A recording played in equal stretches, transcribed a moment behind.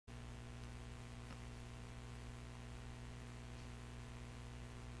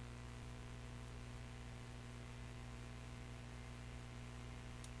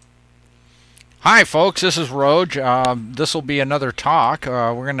Hi, folks. This is Roage. This will be another talk.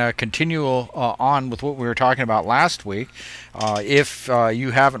 We're going to continue on with what we were talking about last week. If you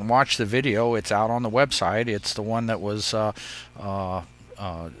haven't watched the video, it's out on the website. It's the one that was uh,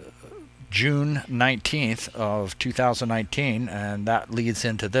 June 19th of 2019, and that leads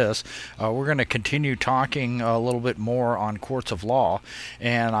into this. We're going to continue talking a little bit more on courts of law,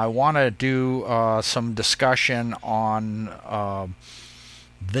 and I want to do some discussion on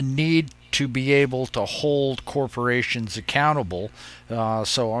the need to be able to hold corporations accountable.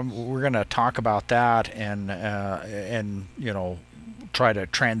 We're going to talk about that and try to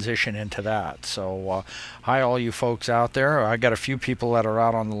transition into that. So hi all you folks out there. I got a few people that are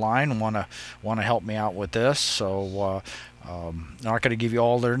out on the line and want to help me out with this. So not going to give you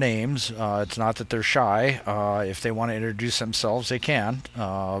all their names. It's not that they're shy. If they want to introduce themselves, they can.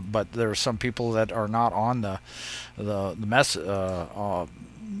 But there are some people that are not on the mess.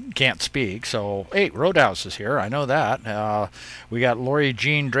 Can't speak. So, hey, Roadhouse is here. I know that. We got Lori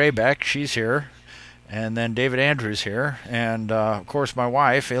Jean Drabeck. She's here. And then David Andrews here. And, of course, my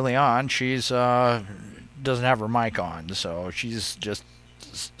wife, Eliane, she's doesn't have her mic on. So she's just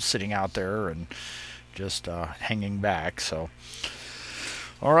sitting out there and just hanging back. So,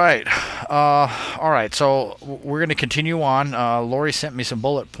 all right. All right. So we're going to continue on. Lori sent me some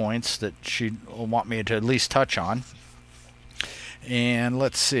bullet points that she'd want me to at least touch on. And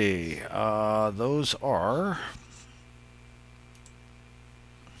let's see, those are,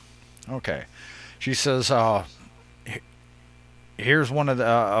 okay. She says, here's one of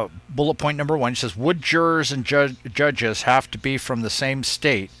the bullet point number one. She says, would jurors and judges have to be from the same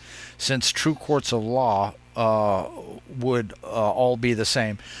state, since true courts of law would all be the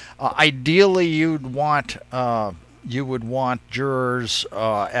same? Ideally, you would want jurors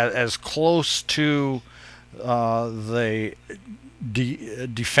as close to the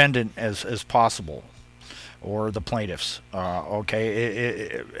defendant as possible, or the plaintiffs.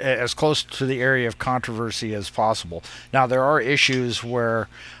 Okay, as close to the area of controversy as possible. Now there are issues where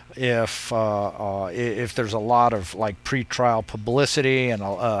if there's a lot of like pretrial publicity and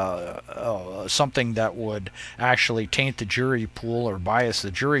something that would actually taint the jury pool or bias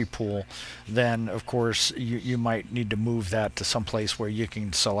the jury pool, then of course you might need to move that to some place where you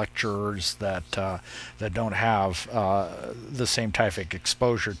can select jurors that don't have the same type of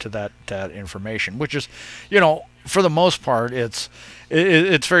exposure to that information, which is, for the most part, it's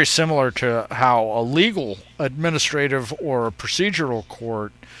very similar to how a legal, administrative, or procedural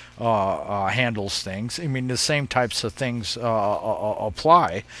court handles things. I mean, the same types of things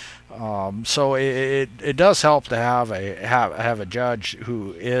apply. So it does help to have a judge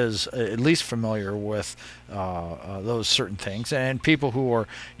who is at least familiar with those certain things, and people who are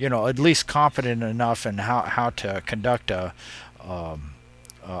at least competent enough in how to conduct a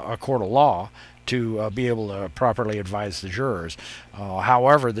court of law to be able to properly advise the jurors.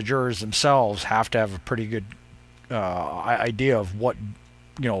 However, the jurors themselves have to have a pretty good idea of what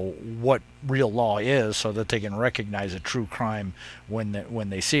real law is, so that they can recognize a true crime when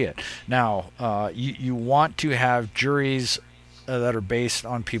they see it. Now, you want to have juries that are based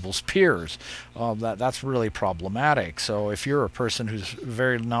on people's peers. That's really problematic. So if you're a person who's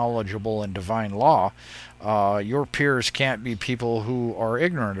very knowledgeable in divine law, your peers can't be people who are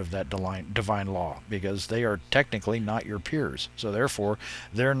ignorant of that divine law, because they are technically not your peers. So therefore,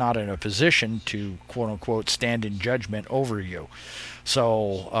 they're not in a position to, quote-unquote, stand in judgment over you.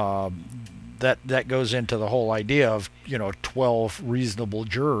 So that goes into the whole idea of 12 reasonable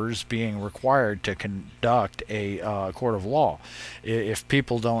jurors being required to conduct a court of law. If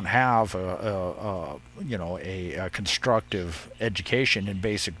people don't have a constructive education in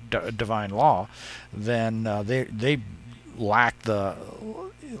basic divine law, then they lack the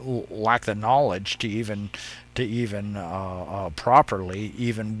knowledge to even properly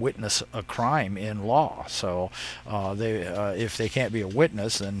even witness a crime in law. So if they can't be a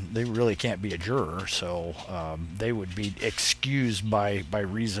witness, then they really can't be a juror. So they would be excused by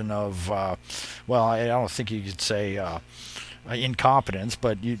reason of well, I don't think you could say incompetence,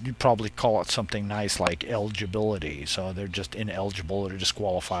 but you'd probably call it something nice like eligibility. So they're just ineligible or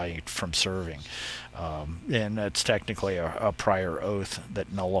disqualified from serving. And it's technically a prior oath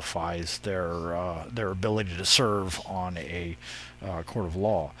that nullifies their ability to serve on a court of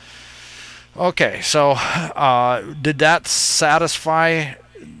law. Okay, so did that satisfy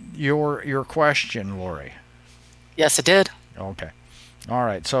your question, Lori? Yes, it did. Okay. All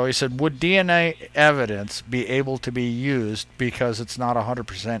right. So he said, would DNA evidence be able to be used because it's not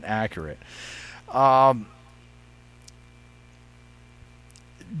 100% accurate?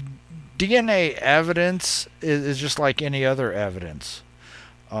 DNA evidence is just like any other evidence.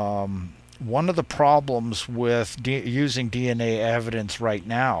 one of the problems with using DNA evidence right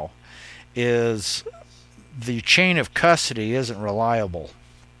now is the chain of custody isn't reliable.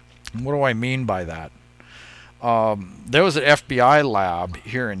 And what do I mean by that? There was an FBI lab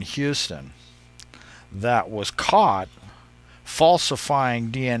here in Houston that was caught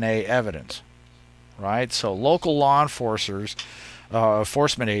falsifying DNA evidence, right? So local law enforcement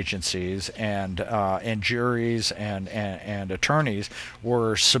agencies and juries and attorneys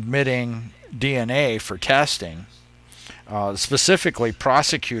were submitting DNA for testing, specifically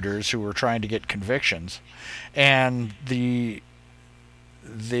prosecutors who were trying to get convictions, and the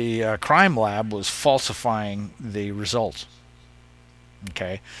crime lab was falsifying the results.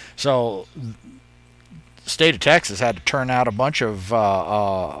 Okay, so the state of Texas had to turn out a bunch of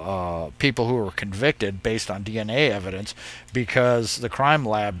people who were convicted based on DNA evidence because the crime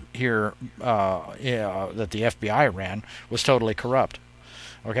lab here that the FBI ran was totally corrupt.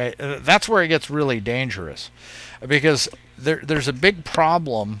 Okay, that's where it gets really dangerous, because there's a big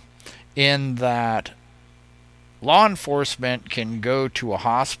problem in that law enforcement can go to a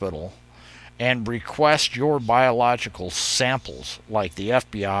hospital and request your biological samples, like the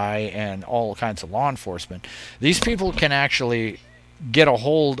FBI and all kinds of law enforcement. These people can actually get a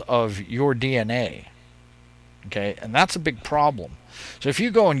hold of your DNA. Okay, and that's a big problem. So if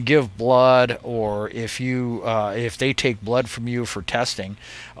you go and give blood, or if they take blood from you for testing,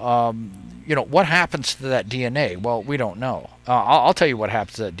 you know, what happens to that DNA? Well, we don't know. I'll tell you what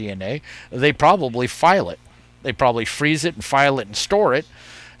happens to that DNA. They probably file it. They probably freeze it and file it and store it,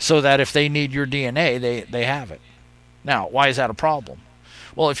 so that if they need your DNA, they have it. Now, why is that a problem?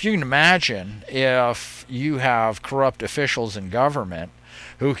 Well, if you can imagine, if you have corrupt officials in government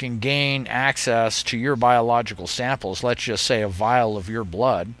who can gain access to your biological samples, let's just say a vial of your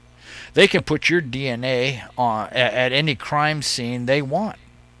blood, they can put your DNA at any crime scene they want.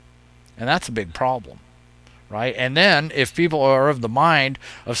 And that's a big problem, right? And then if people are of the mind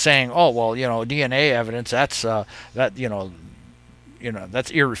of saying, oh, well, you know, DNA evidence, that's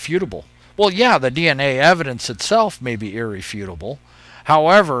that's irrefutable. Well, yeah, the DNA evidence itself may be irrefutable.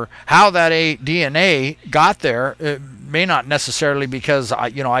 However, how that DNA got there, it may not necessarily because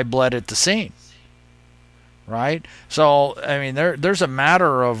I bled at the scene, right? So I mean, there's a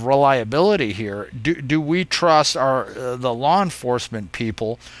matter of reliability here. Do we trust the law enforcement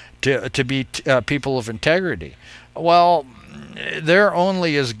people to be people of integrity? Well, they're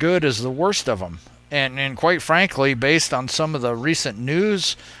only as good as the worst of them. And quite frankly, based on some of the recent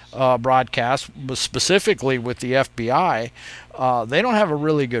news broadcasts, specifically with the FBI, they don't have a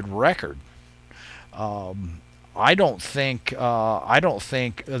really good record. I don't think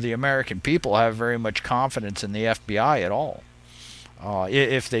the American people have very much confidence in the FBI at all.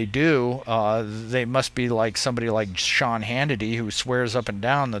 If they do, they must be like somebody like Sean Hannity, who swears up and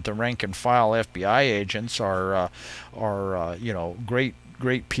down that the rank and file FBI agents are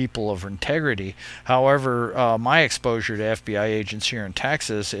great people of integrity. However, my exposure to FBI agents here in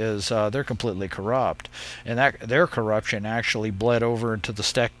Texas is they're completely corrupt, and that their corruption actually bled over into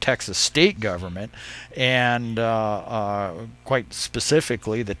the Texas state government, and quite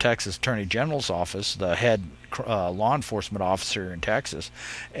specifically the Texas Attorney General's office, the head law enforcement officer in Texas.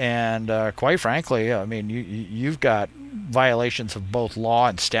 And quite frankly, I mean, you've got violations of both law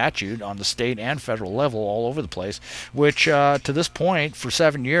and statute on the state and federal level all over the place, which to this point for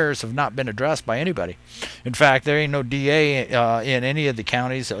 7 years have not been addressed by anybody. In fact, there ain't no DA in any of the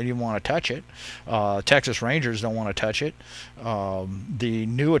counties that even want to touch it. Texas Rangers don't want to touch it. The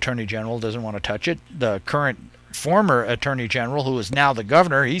new Attorney General doesn't want to touch it. The current former Attorney General, who is now the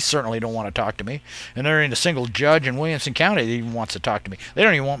governor, he certainly don't want to talk to me. And there ain't a single judge in Williamson County that even wants to talk to me. They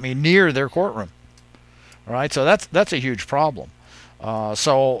don't even want me near their courtroom. All right, so that's a huge problem.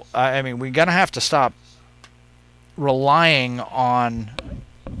 So I mean, we're gonna have to stop relying on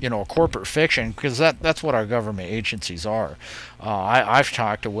corporate fiction, because that's what our government agencies are. I've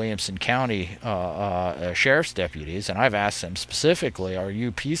talked to Williamson County sheriff's deputies, and I've asked them specifically, are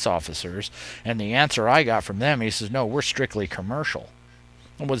you peace officers? And the answer I got from them, he says, no, we're strictly commercial.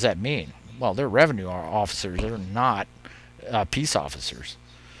 What does that mean? Well, they're revenue officers. They're not peace officers.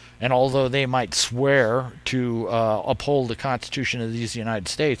 And although they might swear to uphold the Constitution of these United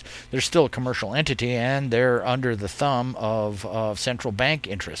States, they're still a commercial entity, and they're under the thumb of central bank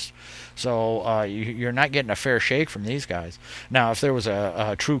interests. So you're not getting a fair shake from these guys. Now, if there was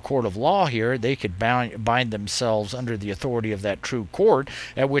a true court of law here, they could bind themselves under the authority of that true court,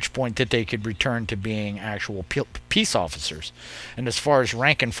 at which point that they could return to being actual peace officers. And as far as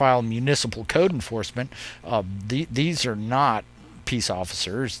rank and file municipal code enforcement, these are not peace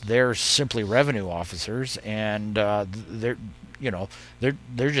officers. They're simply revenue officers, and they're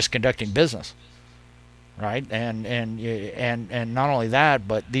they're just conducting business, right? And not only that,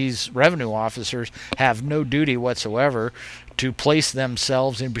 but these revenue officers have no duty whatsoever to place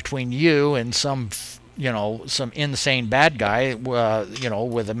themselves in between you and some some insane bad guy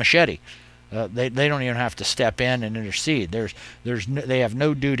with a machete. They don't even have to step in and intercede. They have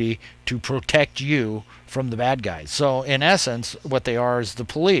no duty to protect you from the bad guys. So in essence, what they are is the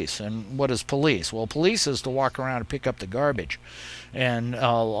police. And what is police? Well, police is to walk around and pick up the garbage. And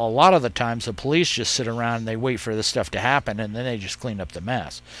a lot of the times the police just sit around and they wait for this stuff to happen, and then they just clean up the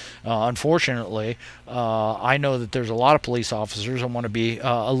mess. Unfortunately, I know that there's a lot of police officers that want to be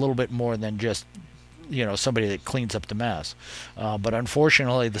a little bit more than just somebody that cleans up the mess. But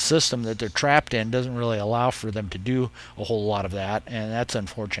unfortunately, the system that they're trapped in doesn't really allow for them to do a whole lot of that, and that's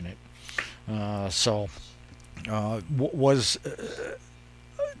unfortunate.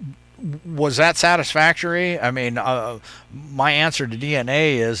 Was that satisfactory? I mean, my answer to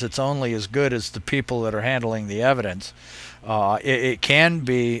DNA is it's only as good as the people that are handling the evidence. It can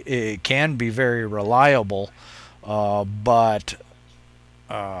be very reliable, but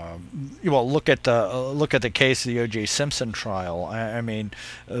well, look at the case of the O.J. Simpson trial. I mean,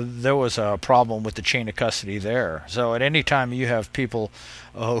 there was a problem with the chain of custody there. So at any time you have people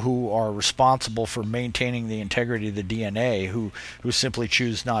who are responsible for maintaining the integrity of the DNA who simply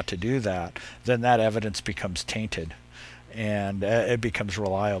choose not to do that, then that evidence becomes tainted. And it becomes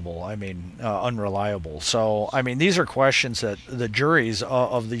unreliable. So, I mean, these are questions that the juries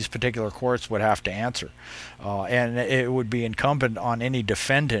of these particular courts would have to answer. And it would be incumbent on any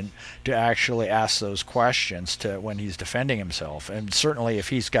defendant to actually ask those questions when he's defending himself. And certainly if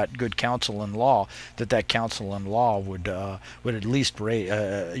he's got good counsel in law, that counsel in law would at least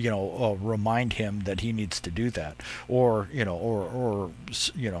remind him that he needs to do that.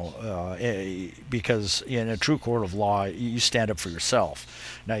 Because in a true court of law, you stand up for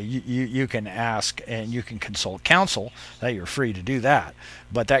yourself. Now you can ask and you can consult counsel, that you're free to do that,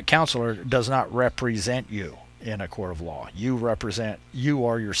 but that counselor does not represent you in a court of law. You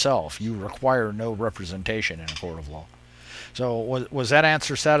are yourself. You require no representation in a court of law. So was that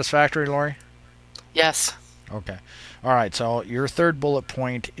answer satisfactory, Lori? Yes. Okay. All right, so your third bullet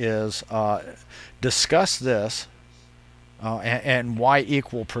point is discuss this and why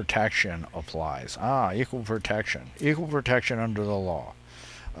equal protection applies. Equal protection. Equal protection under the law.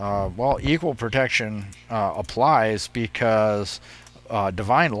 Well, equal protection applies because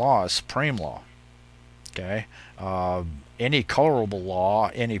divine law is supreme law. Okay? Any colorable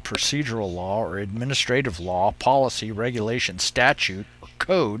law, any procedural law or administrative law, policy, regulation, statute, or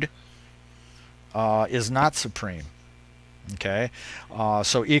code is not supreme. Okay,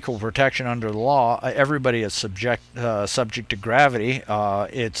 so equal protection under the law, everybody is subject to gravity.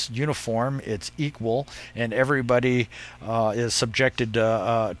 It's uniform, it's equal, and everybody is subjected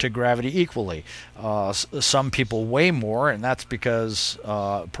to gravity equally. Some people weigh more, and that's because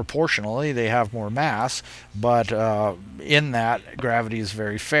proportionally they have more mass, but in that, gravity is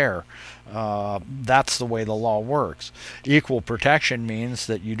very fair. That's the way the law works. Equal protection means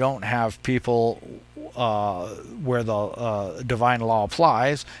that you don't have people where the divine law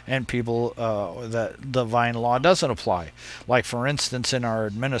applies and people that divine law doesn't apply. Like, for instance, in our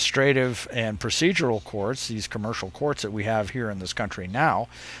administrative and procedural courts, these commercial courts that we have here in this country now,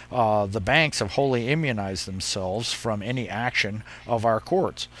 the banks have wholly immunized themselves from any action of our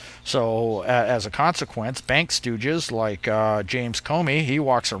courts. So as a consequence, bank stooges like James Comey, he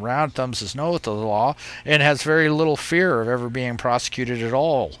walks around, thumbs his nose at the law, and has very little fear of ever being prosecuted at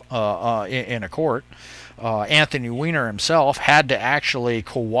all in a court. Anthony Weiner himself had to actually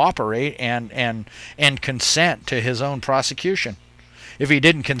cooperate and consent to his own prosecution. If he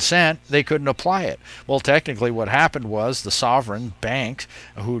didn't consent, they couldn't apply it. Well, technically what happened was the sovereign bank,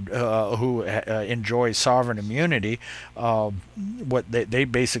 who enjoys sovereign immunity, they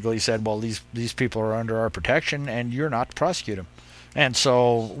basically said, well, these people are under our protection and you're not to prosecute them. And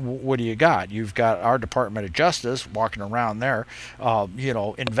so what do you got? You've got our Department of Justice walking around there,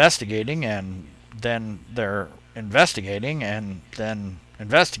 investigating, and then they're investigating, and then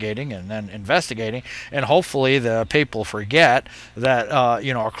investigating, and then investigating, and hopefully the people forget that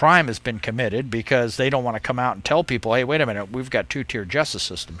a crime has been committed, because they don't want to come out and tell people, hey, wait a minute, we've got two-tier justice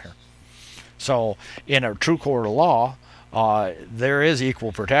system here. So in a true court of law, there is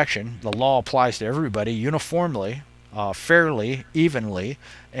equal protection. The law applies to everybody uniformly, fairly, evenly,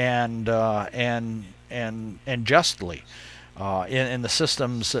 and justly. In the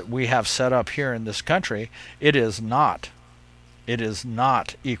systems that we have set up here in this country, it is not It is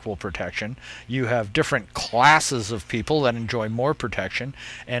not equal protection. You have different classes of people that enjoy more protection,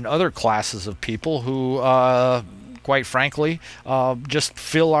 and other classes of people who, quite frankly, just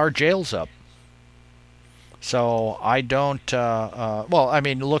fill our jails up. So I don't. Well, I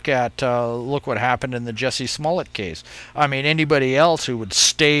mean, look what happened in the Jussie Smollett case. I mean, anybody else who would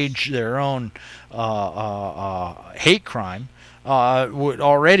stage their own hate crime would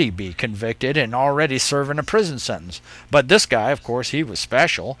already be convicted and already serving a prison sentence. But this guy, of course, he was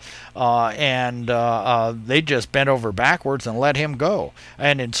special, and they just bent over backwards and let him go.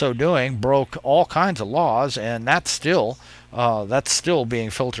 And in so doing, broke all kinds of laws, and that's still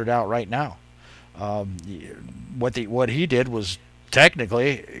being filtered out right now. What he did was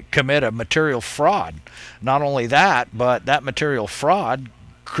technically commit a material fraud. Not only that, but that material fraud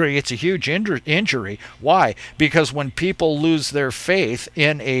creates a huge injury. Why? Because when people lose their faith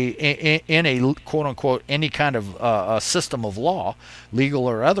in a quote unquote any kind of a system of law, legal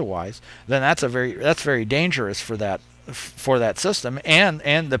or otherwise, then that's very dangerous for that system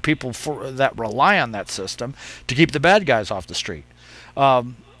and the people that rely on that system to keep the bad guys off the street.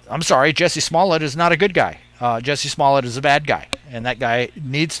 I'm sorry, Jussie Smollett is not a good guy. Jussie Smollett is a bad guy, and that guy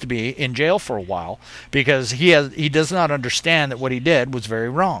needs to be in jail for a while because he does not understand that what he did was very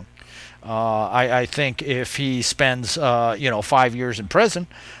wrong. I think if he spends 5 years in prison,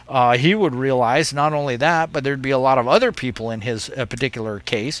 he would realize not only that, but there'd be a lot of other people in his particular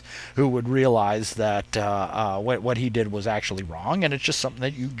case who would realize that what he did was actually wrong, and it's just something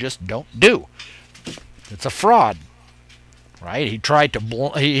that you just don't do. It's a fraud. Right? He tried to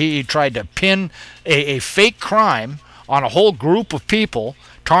pin a fake crime on a whole group of people,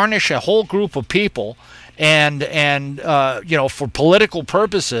 tarnish a whole group of people, and for political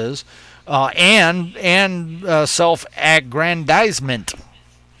purposes, and self-aggrandizement.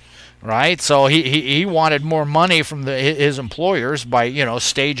 Right? So he wanted more money from his employers by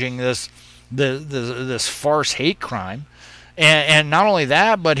staging this farce hate crime, and not only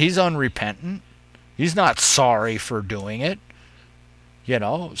that, but he's unrepentant. He's not sorry for doing it.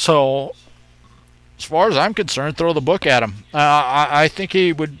 So as far as I'm concerned, throw the book at him. I think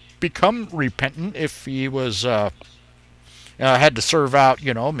he would become repentant if he was had to serve out,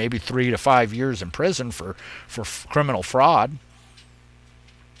 maybe 3 to 5 years in prison for criminal fraud.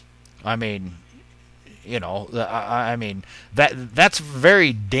 I mean, that's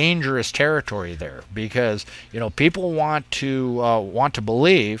very dangerous territory there, because people want to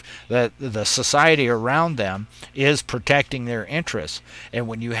believe that the society around them is protecting their interests, and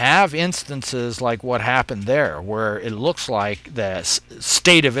when you have instances like what happened there, where it looks like the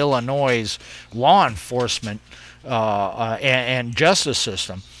state of Illinois' law enforcement and justice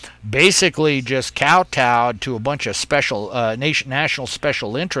system basically just kowtowed to a bunch of special national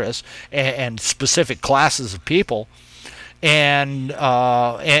special interests and specific classes of people, and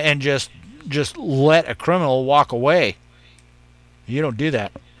just let a criminal walk away. You don't do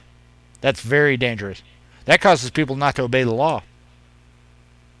that. That's very dangerous. That causes people not to obey the law.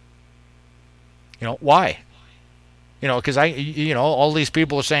 Why? Because all these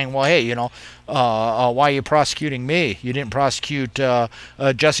people are saying, well, hey, why are you prosecuting me? You didn't prosecute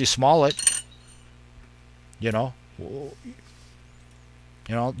Jussie Smollett.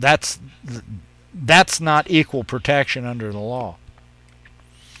 That's not equal protection under the law.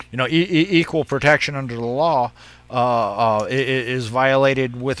 Equal protection under the law is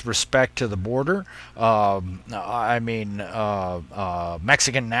violated with respect to the border.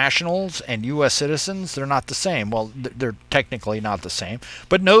 Mexican nationals and U.S. citizens, they're not the same. Well, they're technically not the same.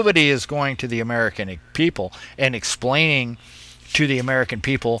 But nobody is going to the American people and explaining to the American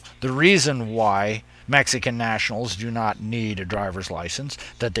people the reason why Mexican nationals do not need a driver's license,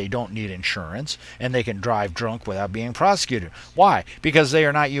 that they don't need insurance, and they can drive drunk without being prosecuted. Why? Because they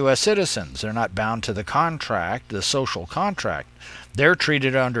are not U.S. citizens. They're not bound to the contract, the social contract. They're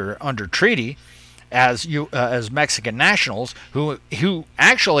treated under treaty as Mexican nationals who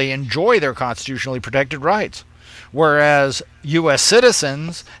actually enjoy their constitutionally protected rights, whereas U.S.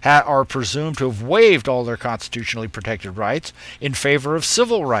 citizens are presumed to have waived all their constitutionally protected rights in favor of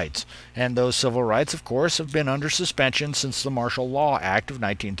civil rights. And those civil rights, of course, have been under suspension since the Martial Law Act of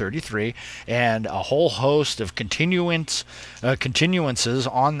 1933, and a whole host of continuances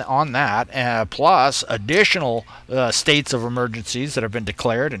on that, plus additional states of emergencies that have been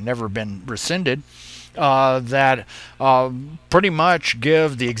declared and never been rescinded, that pretty much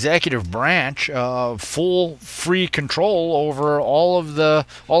give the executive branch full free control over all of the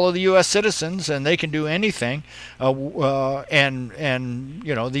U.S. citizens, and they can do anything. And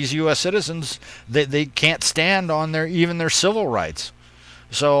these U.S. citizens, they can't stand on even their civil rights.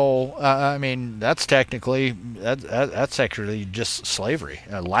 So I mean, that's technically that's actually just slavery,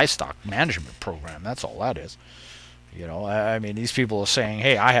 a livestock management program. That's all that is. You know, I mean, these people are saying,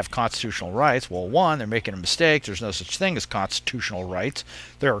 hey, I have constitutional rights. Well, one, they're making a mistake. There's no such thing as constitutional rights.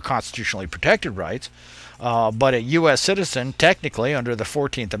 There are constitutionally protected rights. But a U.S. citizen, technically, under the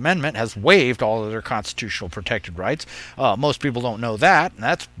 14th Amendment, has waived all of their constitutional protected rights. Most people don't know that,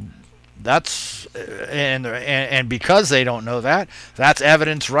 and and because they don't know that, that's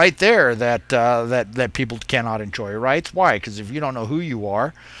evidence right there that that people cannot enjoy rights. Why? Because if you don't know who you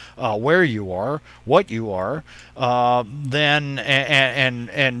are, where you are, what you are, then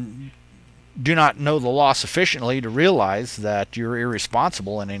and do not know the law sufficiently to realize that you're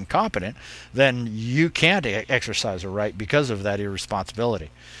irresponsible and incompetent, then you can't exercise a right because of that irresponsibility.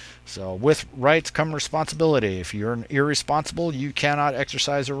 So with rights come responsibility. If you're irresponsible, you cannot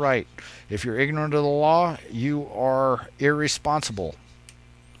exercise a right. If you're ignorant of the law, you are irresponsible.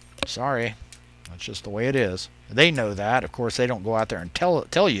 Sorry. That's just the way it is. They know that. Of course, they don't go out there and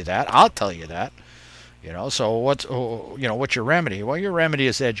tell you that. I'll tell you that. You know, so what's your remedy? Well, your remedy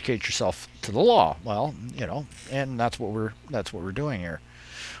is to educate yourself to the law. Well, you know, and that's what we're doing here.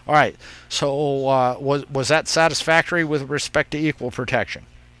 All right. So was that satisfactory with respect to equal protection?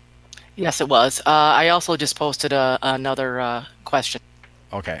 Yes, it was. I also just posted another question.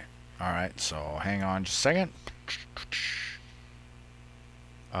 Okay. All right. So hang on just a second.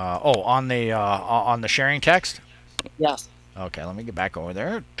 Oh, on the sharing text? Yes. Okay, let me get back over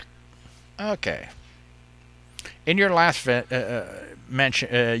there. Okay. In your last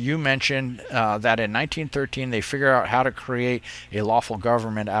mention, you mentioned that in 1913 they figured out how to create a lawful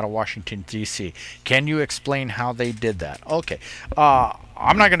government out of Washington, D.C. Can you explain how they did that? Okay.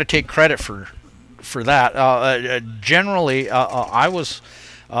 I'm not going to take credit for that. Generally, I was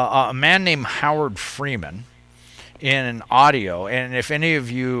a man named Howard Freeman in an audio, and if any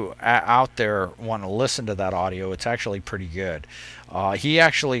of you out there want to listen to that audio, it's actually pretty good. He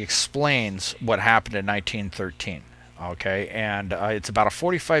actually explains what happened in 1913. Okay, and it's about a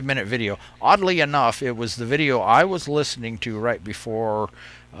 45-minute video. Oddly enough, it was the video I was listening to right before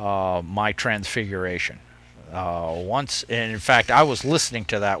my transfiguration. And in fact, I was listening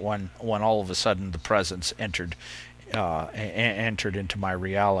to that one when all of a sudden the presence entered into my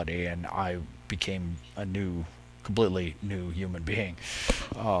reality, and I became a completely new human being.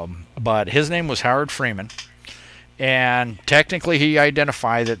 But his name was Howard Freeman, and technically he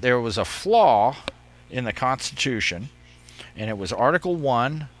identified that there was a flaw in the Constitution, and it was Article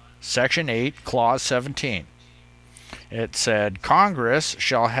 1, Section 8, Clause 17. It said, Congress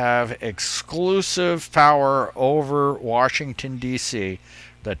shall have exclusive power over Washington, D.C.,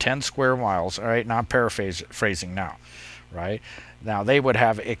 the 10 square miles. All right, now I'm paraphrasing now, right? Now, they would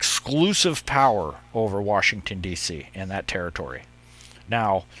have exclusive power over Washington, D.C. and that territory.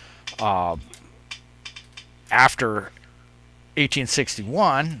 Now, after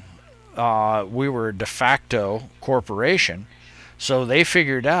 1861, we were a de facto corporation, so they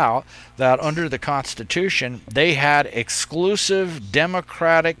figured out that under the Constitution, they had exclusive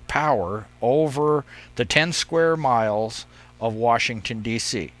democratic power over the 10 square miles of Washington,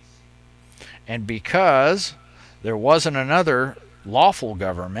 D.C. And because there wasn't another lawful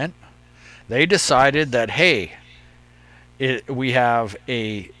government, they decided that, hey, we have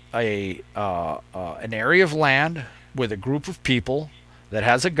an area of land with a group of people that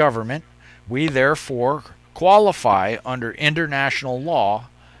has a government. We therefore qualify under international law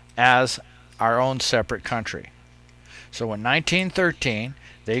as our own separate country. So in 1913,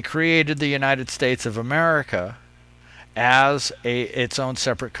 they created the United States of America as its own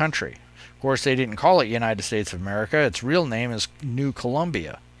separate country. Of course, they didn't call it United States of America. Its real name is New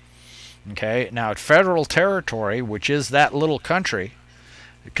Columbia. Okay, now federal territory, which is that little country,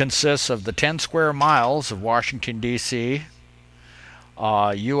 consists of the 10 square miles of Washington, D.C.,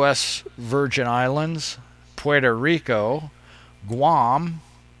 U.S. Virgin Islands, Puerto Rico, Guam,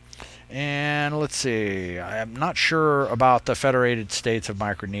 and let's see, I'm not sure about the Federated States of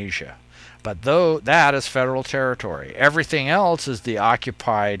Micronesia, but though that is federal territory. Everything else is the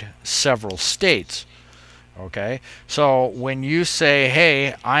occupied several states. Okay, so when you say,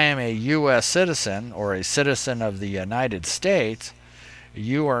 hey, I am a U.S. citizen or a citizen of the United States,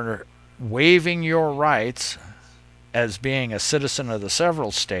 you are waiving your rights as being a citizen of the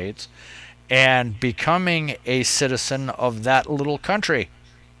several states and becoming a citizen of that little country.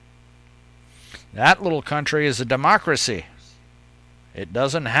 That little country is a democracy. It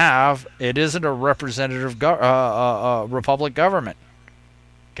isn't a representative republic government.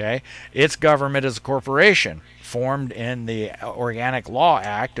 Okay, its government is a corporation formed in the Organic Law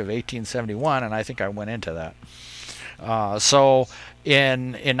Act of 1871, and I think I went into that. So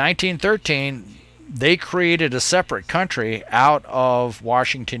in 1913, they created a separate country out of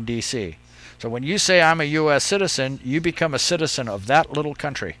Washington, D.C. So when you say I'm a U.S. citizen, you become a citizen of that little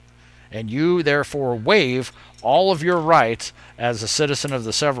country. And you therefore waive all of your rights as a citizen of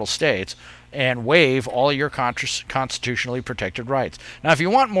the several states and waive all your constitutionally protected rights. Now, if you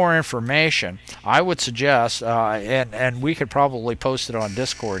want more information, I would suggest, and we could probably post it on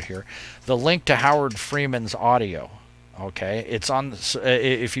Discord here, the link to Howard Freeman's audio. Okay, it's on.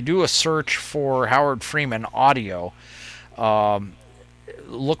 If you do a search for Howard Freeman audio,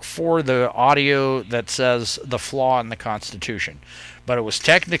 look for the audio that says the flaw in the Constitution. But it was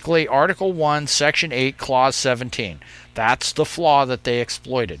technically Article 1, Section 8, Clause 17. That's the flaw that they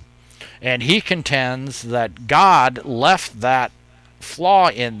exploited. And he contends that God left that flaw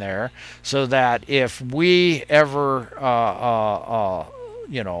in there so that if we ever,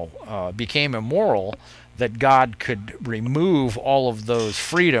 became immoral, that God could remove all of those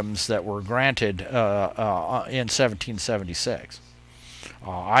freedoms that were granted in 1776.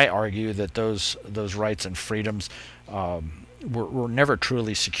 I argue that those rights and freedoms were never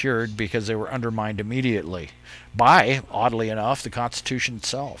truly secured because they were undermined immediately by, oddly enough, the Constitution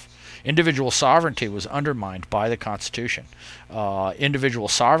itself. Individual sovereignty was undermined by the Constitution. Individual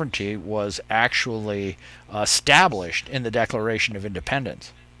sovereignty was actually established in the Declaration of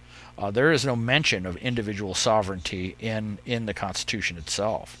Independence. There is no mention of individual sovereignty in the Constitution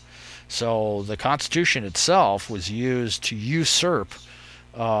itself. So the Constitution itself was used to usurp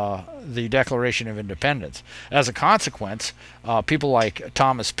the Declaration of Independence. As a consequence, people like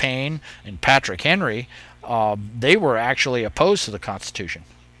Thomas Paine and Patrick Henry, they were actually opposed to the Constitution.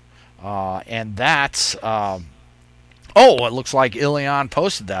 And that's, it looks like Ilion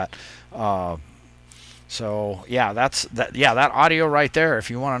posted that. So yeah, that audio right there. If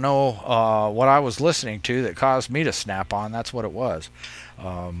you want to know what I was listening to that caused me to snap on, that's what it was.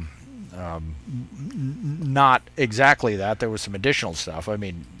 Not exactly that. There was some additional stuff. I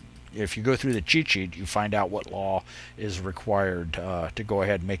mean, if you go through the cheat sheet, you find out what law is required to go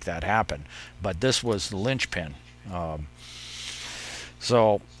ahead and make that happen. But this was the linchpin.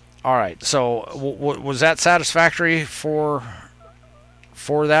 So, all right. So, was that satisfactory for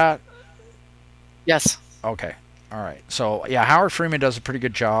that? Yes. Okay. All right. So yeah, Howard Freeman does a pretty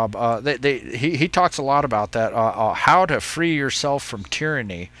good job. He talks a lot about that. How to free yourself from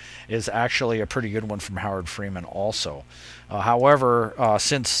tyranny is actually a pretty good one from Howard Freeman also. However,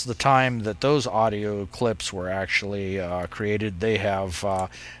 since the time that those audio clips were actually created, they have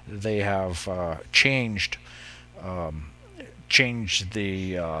changed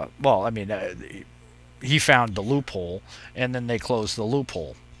the well. I mean, he found the loophole, and then they closed the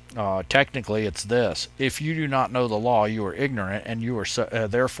loophole. Technically, it's this: if you do not know the law, you are ignorant, and you are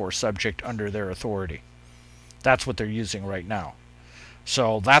therefore subject under their authority. That's what they're using right now.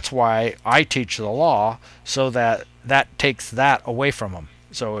 So that's why I teach the law, so that takes that away from them.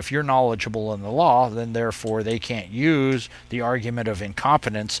 So if you're knowledgeable in the law, then therefore they can't use the argument of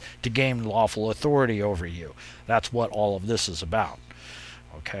incompetence to gain lawful authority over you. That's what all of this is about.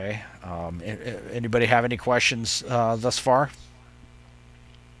 Okay. Anybody have any questions thus far?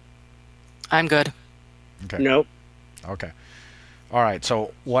 I'm good. Okay. Nope. Okay. All right.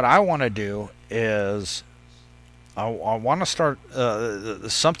 So what I want to do is I want to start.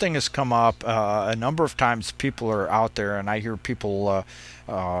 Something has come up a number of times. People are out there, and I hear people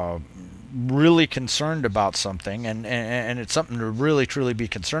really concerned about something, and it's something to really truly be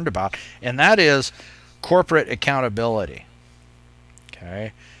concerned about, and that is corporate accountability.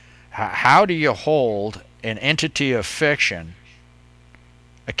 Okay. How do you hold an entity of fiction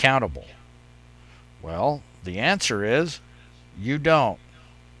accountable? Well, the answer is you don't.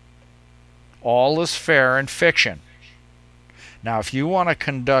 All is fair in fiction. Now, if you want to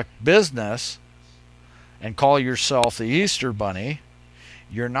conduct business and call yourself the Easter Bunny,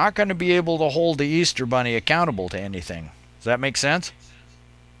 you're not going to be able to hold the Easter Bunny accountable to anything. Does that make sense?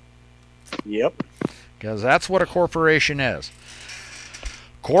 Yep. Because that's what a corporation is.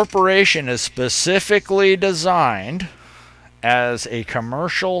 Corporation is specifically designed as a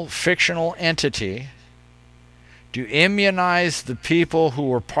commercial fictional entity to immunize the people who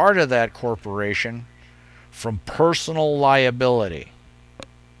were part of that corporation from personal liability.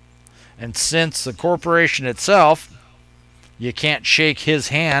 And since the corporation itself, you can't shake his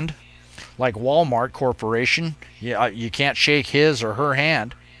hand, like Walmart Corporation, you can't shake his or her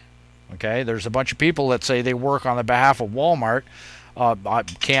hand. Okay, there's a bunch of people that say they work on the behalf of Walmart. I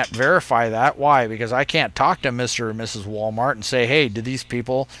can't verify that. Why? Because I can't talk to Mr. or Mrs. Walmart and say, hey, do these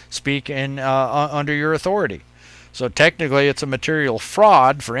people speak in under your authority? So technically, it's a material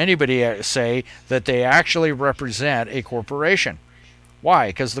fraud for anybody to say that they actually represent a corporation. Why?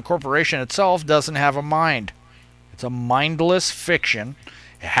 Because the corporation itself doesn't have a mind. It's a mindless fiction.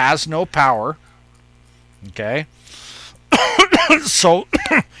 It has no power. Okay? So,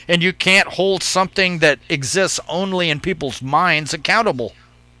 and you can't hold something that exists only in people's minds accountable.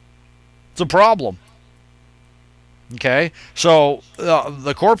 It's a problem. Okay? So,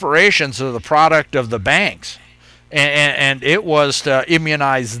 the corporations are the product of the banks. And it was to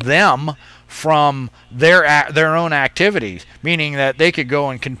immunize them from their own activities, meaning that they could go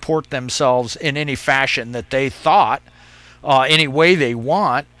and comport themselves in any fashion that they thought, any way they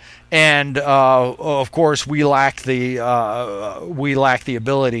want, and of course we lack the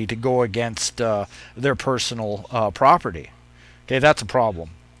ability to go against their personal property. Okay, that's a problem.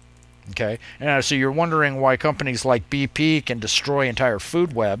 Okay, and so you're wondering why companies like BP can destroy entire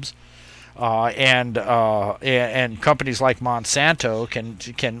food webs. And companies like Monsanto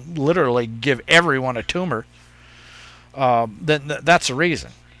can literally give everyone a tumor. Then that's the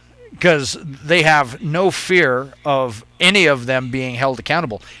reason, because they have no fear of any of them being held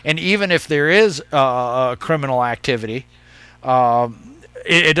accountable. And even if there is criminal activity,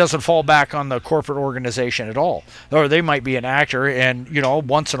 it doesn't fall back on the corporate organization at all. Or they might be an actor, and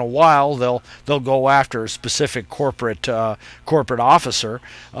once in a while they'll go after a specific corporate officer,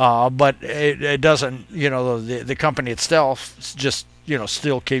 but it doesn't. The company itself just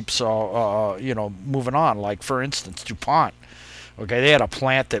still keeps moving on. Like for instance, DuPont. Okay, they had a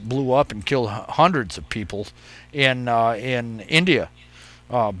plant that blew up and killed hundreds of people in India.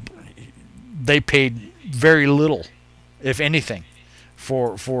 They paid very little, if anything,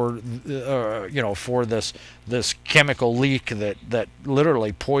 for this chemical leak that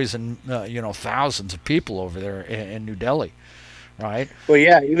literally poisoned thousands of people over there in New Delhi, right? Well,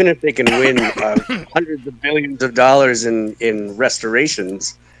 yeah, even if they can win hundreds of billions of dollars in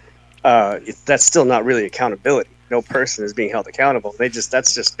restorations, that's still not really accountability. No person is being held accountable.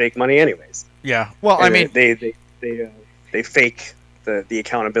 That's just fake money, anyways. Yeah. Well, and I mean, they fake the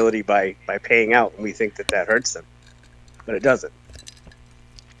accountability by paying out, and we think that hurts them, but it doesn't.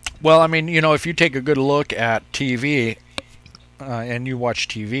 Well, I mean, if you take a good look at TV, and you watch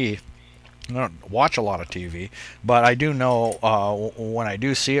TV, I don't watch a lot of TV, but I do know when I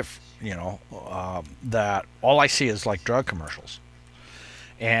do see it, that all I see is like drug commercials,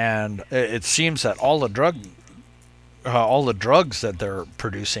 and it seems that all the drugs that they're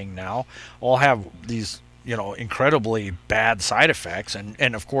producing now all have these incredibly bad side effects,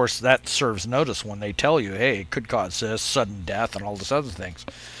 and of course that serves notice when they tell you, hey, it could cause this, sudden death, and all this other things.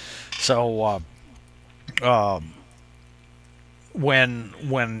 So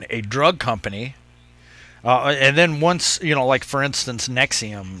when a drug company and then once like for instance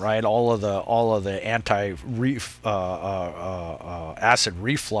Nexium, right, all of the acid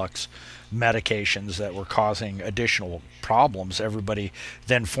reflux medications that were causing additional problems, everybody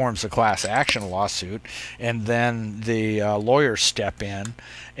then forms a class action lawsuit, and then the lawyers step in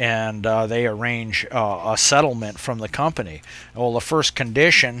and they arrange a settlement from the company. Well, the first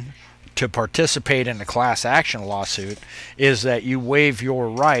condition to participate in a class action lawsuit is that you waive your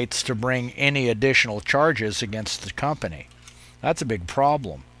rights to bring any additional charges against the company. That's a big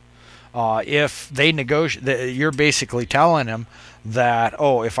problem. If they negotiate, you're basically telling them that,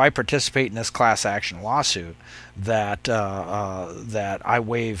 oh, if I participate in this class action lawsuit, that I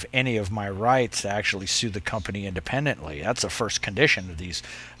waive any of my rights to actually sue the company independently. That's the first condition of these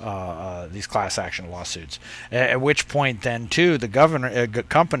class action lawsuits. At which point, then, too, the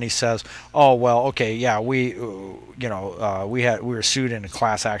company says, oh, well, okay, yeah, we were sued in a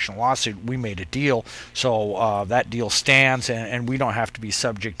class action lawsuit. We made a deal, so that deal stands, and we don't have to be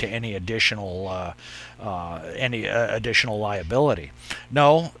subject to any additional liability.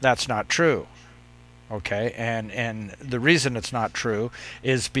 No, that's not true. Okay, and the reason it's not true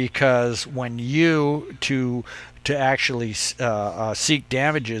is because when you to actually seek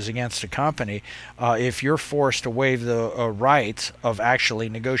damages against a company, if you're forced to waive the rights of actually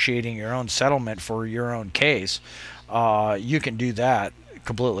negotiating your own settlement for your own case, you can do that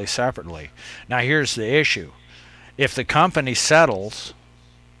completely separately. Now here's the issue: if the company settles,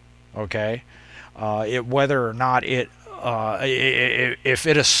 okay, whether or not if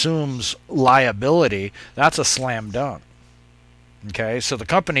it assumes liability, that's a slam dunk. Okay, so the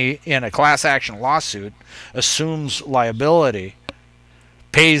company in a class action lawsuit assumes liability,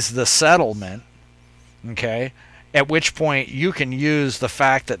 pays the settlement, okay, at which point you can use the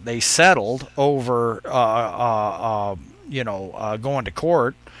fact that they settled over going to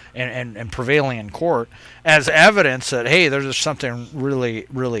court and prevailing in court as evidence that, hey, there's something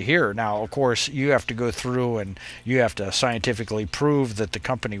really here. Now, of course, you have to go through and you have to scientifically prove that the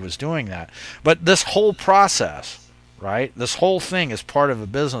company was doing that. But this whole process, right, this whole thing is part of a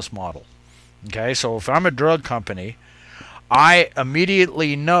business model. Okay, so if I'm a drug company, I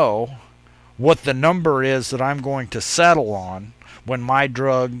immediately know what the number is that I'm going to settle on when my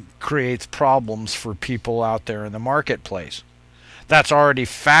drug creates problems for people out there in the marketplace. That's already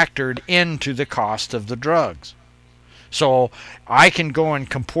factored into the cost of the drugs. So I can go and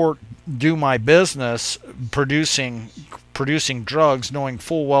do my business producing drugs, knowing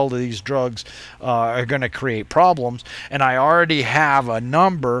full well that these drugs are going to create problems, and I already have a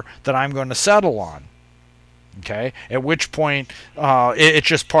number that I'm going to settle on. Okay, at which point it's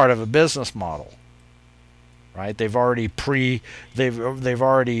just part of a business model. Right? They've already figured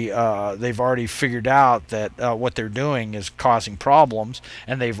out that what they're doing is causing problems,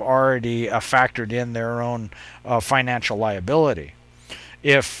 and they've already factored in their own financial liability.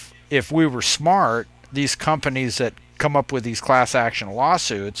 If we were smart, these companies that come up with these class action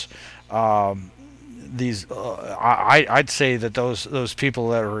lawsuits, I'd say that those people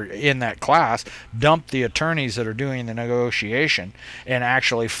that are in that class dump the attorneys that are doing the negotiation and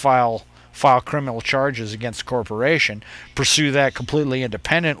actually file criminal charges against the corporation, pursue that completely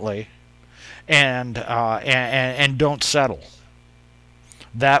independently, and don't settle.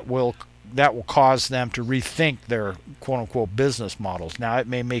 That will cause them to rethink their quote-unquote business models. Now, it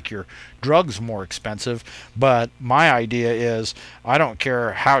may make your drugs more expensive, but my idea is I don't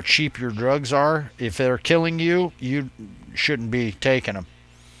care how cheap your drugs are. If they're killing you, you shouldn't be taking them.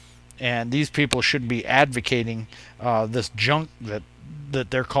 And these people should be advocating this junk that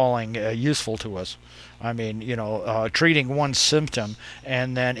they're calling useful to us. I mean, treating one symptom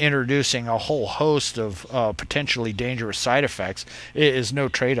and then introducing a whole host of potentially dangerous side effects is no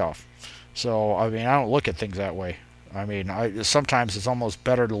trade-off. So, I mean, I don't look at things that way. I mean, sometimes it's almost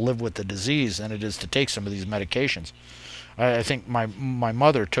better to live with the disease than it is to take some of these medications. I think my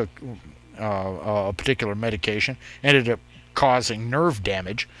mother took a particular medication, ended up causing nerve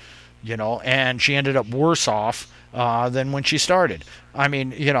damage, and she ended up worse off than when she started. I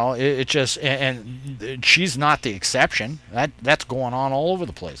mean, it just, and she's not the exception. That's going on all over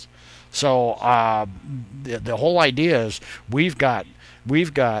the place. So the whole idea is we've got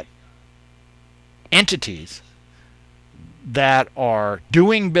entities that are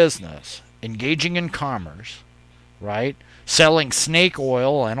doing business, engaging in commerce, right? Selling snake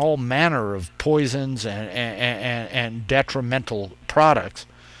oil and all manner of poisons and detrimental products,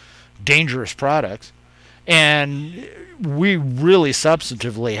 dangerous products, and we really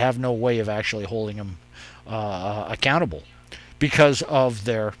substantively have no way of actually holding them accountable because of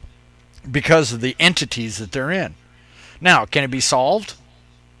the entities that they're in. Now, can it be solved?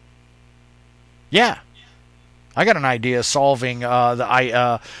 Yeah, I got an idea of solving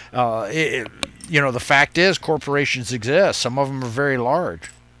the fact is corporations exist. Some of them are very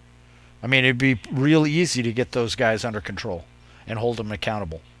large. I mean, it'd be real easy to get those guys under control and hold them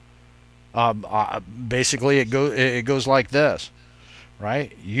accountable. Basically, it goes like this,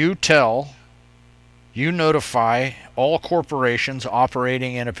 right? You notify all corporations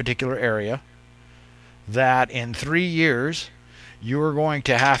operating in a particular area that in 3 years you are going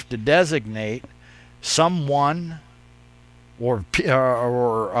to have to designate someone, or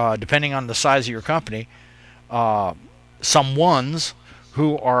depending on the size of your company, someones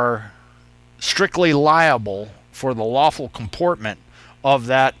who are strictly liable for the lawful comportment of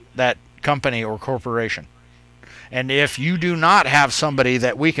that company or corporation. And if you do not have somebody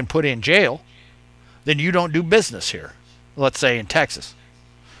that we can put in jail, then you don't do business here, let's say in Texas.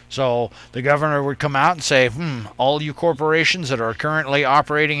 So the governor would come out and say, all you corporations that are currently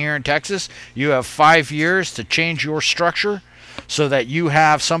operating here in Texas, you have 5 years to change your structure so that you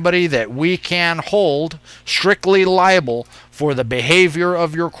have somebody that we can hold strictly liable for the behavior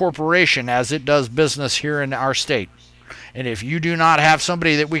of your corporation as it does business here in our state. And if you do not have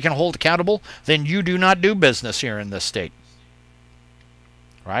somebody that we can hold accountable, then you do not do business here in this state.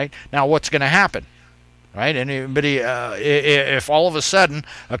 Right? Now, what's going to happen? Right? Anybody, if all of a sudden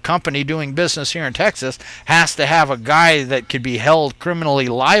a company doing business here in Texas has to have a guy that could be held criminally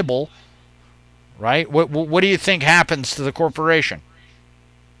liable, right? What do you think happens to the corporation?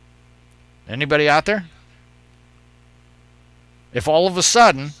 Anybody out there? If all of a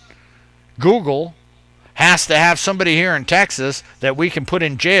sudden Google has to have somebody here in Texas that we can put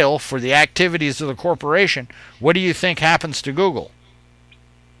in jail for the activities of the corporation, what do you think happens to Google?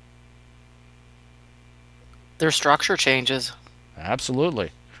 Their structure changes.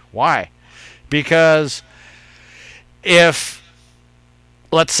 Absolutely. Why? Because if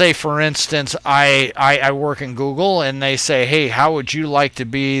let's say, for instance, I work in Google, and they say, hey, how would you like to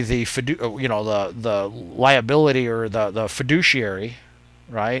be the the liability or the fiduciary,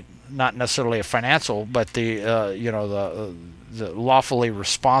 right? Not necessarily a financial, but the the lawfully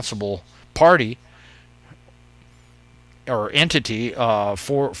responsible party or entity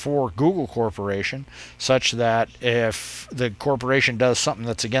for Google Corporation, such that if the corporation does something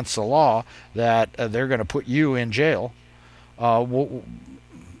that's against the law, that they're going to put you in jail.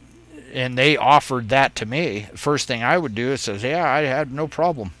 And they offered that to me. First thing I would do is say, yeah, I had no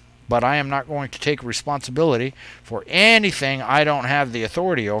problem, but I am not going to take responsibility for anything I don't have the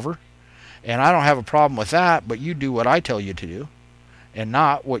authority over, and I don't have a problem with that, but you do what I tell you to do and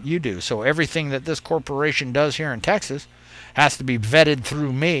not what you do. So everything that this corporation does here in Texas has to be vetted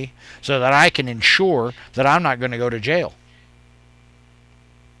through me so that I can ensure that I'm not going to go to jail.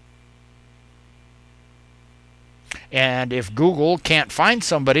 And if Google can't find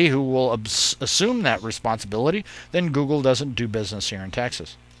somebody who will assume that responsibility, then Google doesn't do business here in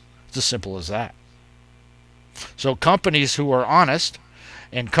Texas. It's as simple as that. So companies who are honest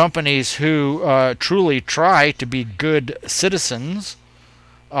and companies who truly try to be good citizens,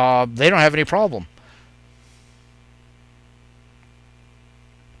 they don't have any problem.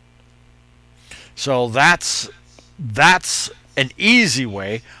 So that's an easy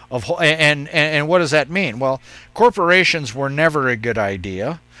way of, and what does that mean? Well, corporations were never a good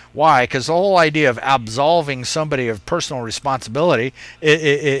idea. Why? Because the whole idea of absolving somebody of personal responsibility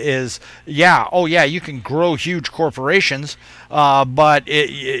is, yeah, oh yeah, you can grow huge corporations, but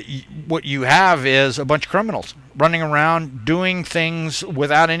what you have is a bunch of criminals running around doing things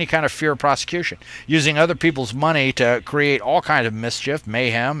without any kind of fear of prosecution, using other people's money to create all kinds of mischief,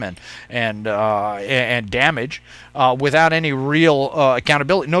 mayhem, and damage, without any real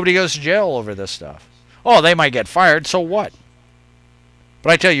accountability. Nobody goes to jail over this stuff. Oh, they might get fired, so what?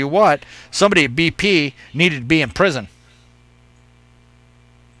 But I tell you what, somebody at BP needed to be in prison.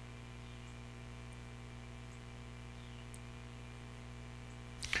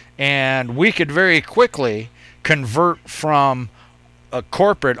 And we could very quickly convert from a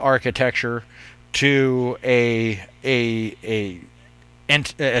corporate architecture to to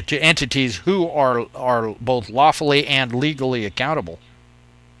entities who are both lawfully and legally accountable.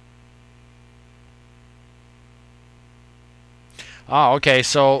 Okay,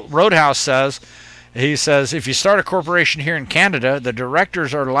 so Roadhouse says, if you start a corporation here in Canada, the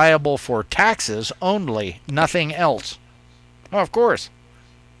directors are liable for taxes only, nothing else. Oh, of course.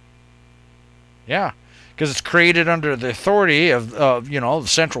 Yeah, because it's created under the authority of the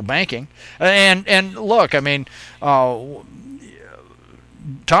central banking. And look, I mean,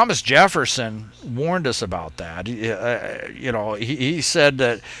 Thomas Jefferson warned us about that. He said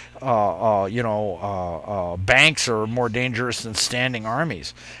that banks are more dangerous than standing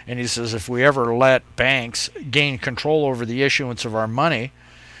armies. And he says if we ever let banks gain control over the issuance of our money,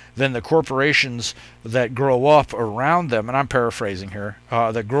 then the corporations that grow up around them, and I'm paraphrasing here,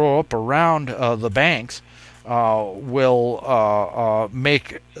 that grow up around the banks will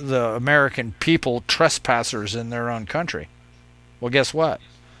make the American people trespassers in their own country. Well, guess what?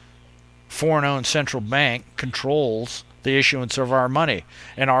 Foreign-owned central bank controls the issuance of our money.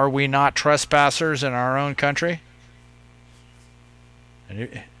 And are we not trespassers in our own country?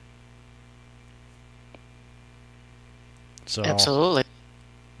 So, absolutely.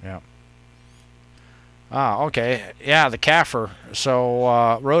 Yeah. Okay. Yeah, the CAFR.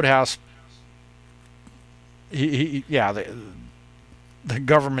 So, Roadhouse, the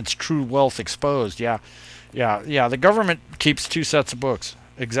government's true wealth exposed. Yeah. The government keeps two sets of books.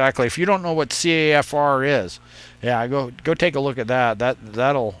 Exactly. If you don't know what CAFR is, yeah, go take a look at that.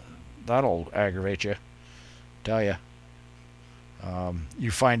 That'll aggravate you. Tell you.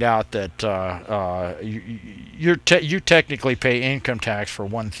 You find out that you technically pay income tax for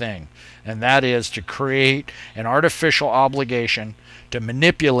one thing, and that is to create an artificial obligation to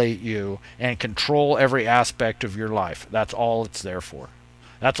manipulate you and control every aspect of your life. That's all it's there for.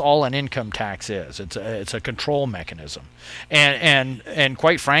 That's all an income tax is. It's a control mechanism, and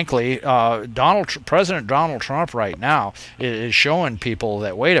quite frankly, President Donald Trump right now is showing people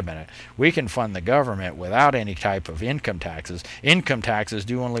that, wait a minute, we can fund the government without any type of income taxes. Income taxes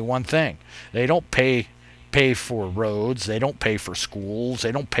do only one thing: they don't pay for roads, they don't pay for schools,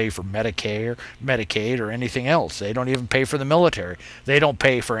 they don't pay for Medicaid, or anything else. They don't even pay for the military. They don't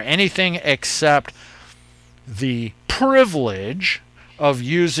pay for anything except the privilege of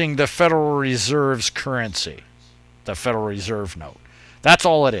using the Federal Reserve's currency, the Federal Reserve note. That's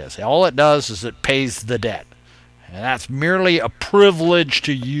all it is. All it does is it pays the debt. And that's merely a privilege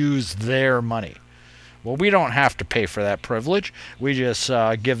to use their money. Well, we don't have to pay for that privilege. We just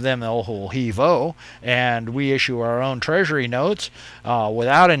give them the whole heave-o, and we issue our own treasury notes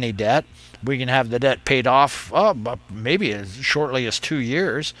without any debt. We can have the debt paid off maybe as shortly as 2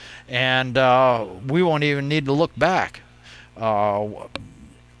 years, and we won't even need to look back.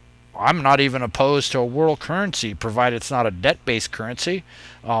 I'm not even opposed to a world currency, provided it's not a debt-based currency.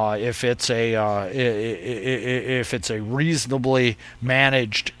 If it's a reasonably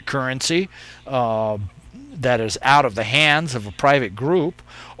managed currency that is out of the hands of a private group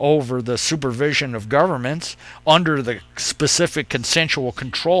over the supervision of governments under the specific consensual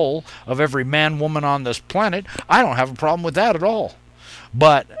control of every man, woman on this planet, I don't have a problem with that at all.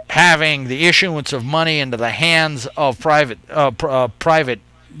 But having the issuance of money into the hands of private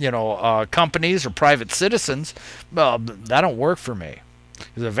companies or private citizens, that don't work for me.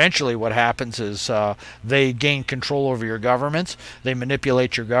 Because eventually what happens is they gain control over your governments, they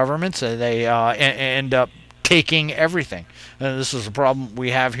manipulate your governments, and they end up taking everything. And this is a problem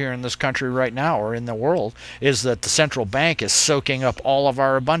we have here in this country right now, or in the world, is that the central bank is soaking up all of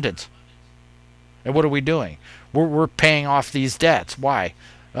our abundance. And what are we doing? We're paying off these debts. Why?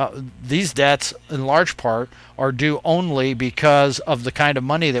 These debts, in large part, are due only because of the kind of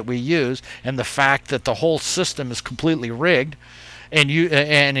money that we use and the fact that the whole system is completely rigged and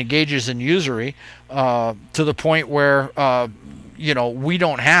engages in usury to the point where we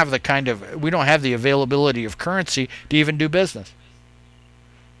don't have the availability of currency to even do business.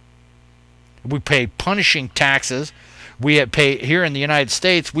 We pay punishing taxes. We pay here in the United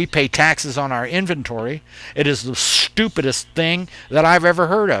States. We pay taxes on our inventory. It is the stupidest thing that I've ever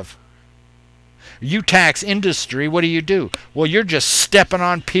heard of. You tax industry. What do? Well, you're just stepping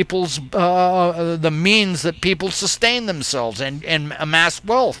on people's the means that people sustain themselves and amass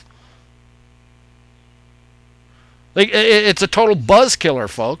wealth. It's a total buzz killer,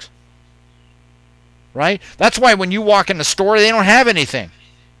 folks. Right? That's why when you walk in the store, they don't have anything.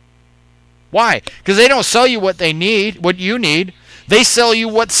 Why? Because they don't sell you what they need, what you need. They sell you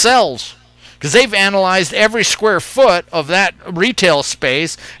what sells. Because they've analyzed every square foot of that retail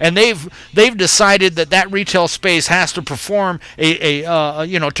space, and they've decided that retail space has to perform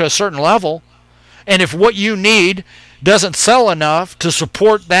to a certain level. And if what you need doesn't sell enough to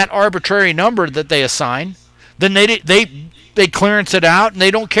support that arbitrary number that they assign, then they clearance it out and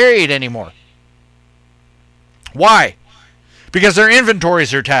they don't carry it anymore. Why? Because their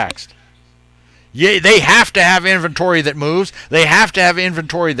inventories are taxed. Yeah, they have to have inventory that moves. They have to have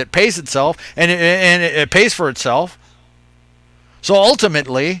inventory that pays itself, and it pays for itself. So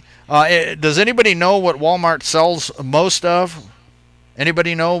ultimately, does anybody know what Walmart sells most of?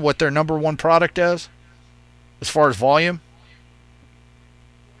 Anybody know what their #1 product is as far as volume?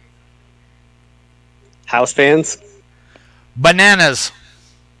 House fans? Bananas.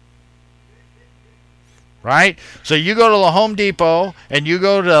 Right? So you go to the Home Depot and you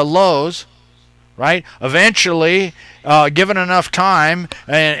go to Lowe's, right? Eventually, given enough time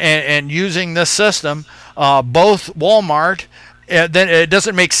and using this system, both Walmart, then it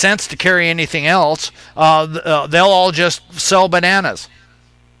doesn't make sense to carry anything else. They'll all just sell bananas.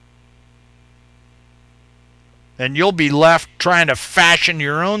 And you'll be left trying to fashion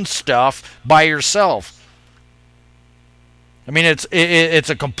your own stuff by yourself. I mean, it's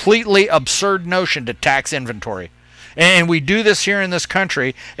a completely absurd notion to tax inventory. And we do this here in this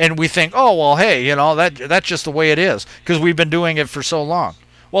country, and we think, oh, well, hey, that's just the way it is, because we've been doing it for so long.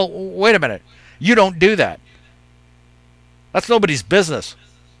 Well, wait a minute. You don't do that. That's nobody's business.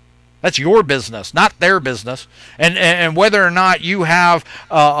 That's your business, not their business. And whether or not you have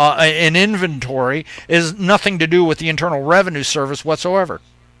an inventory is nothing to do with the Internal Revenue Service whatsoever.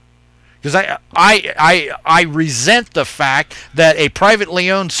 Because I resent the fact that a privately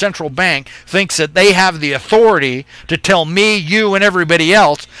owned central bank thinks that they have the authority to tell me, you, and everybody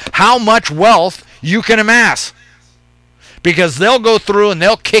else how much wealth you can amass. Because they'll go through and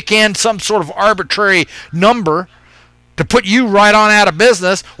they'll kick in some sort of arbitrary number to put you right on out of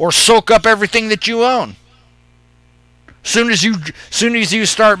business or soak up everything that you own. Soon as you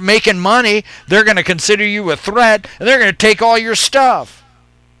start making money, they're going to consider you a threat, and they're going to take all your stuff.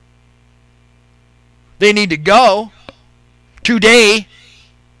 They need to go today,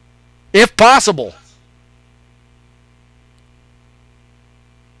 if possible.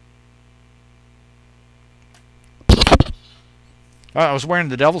 I was wearing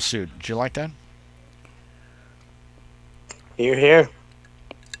the devil suit. Did you like that? Hear, hear.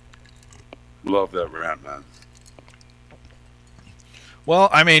 Love that rant, man. Well,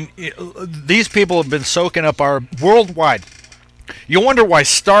 I mean, these people have been soaking up our worldwide. You wonder why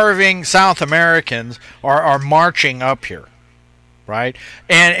starving South Americans are marching up here, right?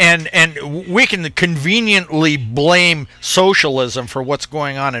 And we can conveniently blame socialism for what's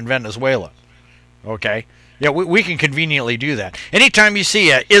going on in Venezuela. Okay? Yeah, we can conveniently do that. Anytime you see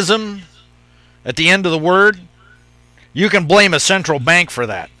a ism at the end of the word, you can blame a central bank for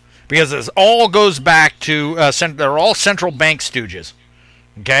that. Because it all goes back to, they're all central bank stooges.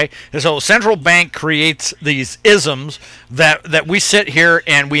 Okay? And so central bank creates these isms that we sit here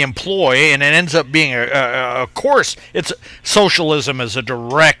and we employ, and it ends up being, of course, it's socialism is a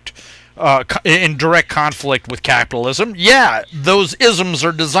in direct conflict with capitalism. Yeah, those isms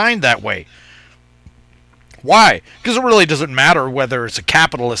are designed that way. Why? Because it really doesn't matter whether it's a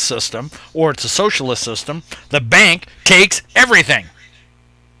capitalist system or it's a socialist system. The bank takes everything.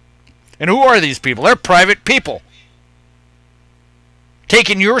 And who are these people? They're private people.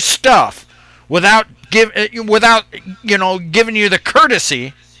 Taking your stuff without giving you the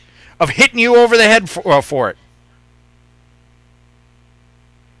courtesy of hitting you over the head for it.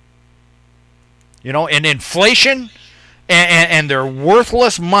 You know, and inflation and their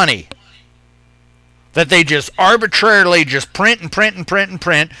worthless money that they just arbitrarily just print and print and print and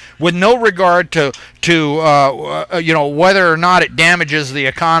print with no regard to whether or not it damages the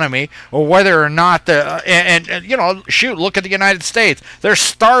economy or whether or not shoot, look at the United States. They're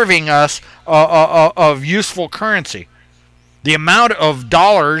starving us of useful currency. The amount of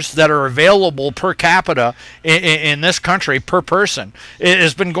dollars that are available per capita in this country per person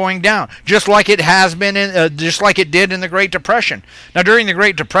has been going down, just like it has been just like it did in the Great Depression. Now, during the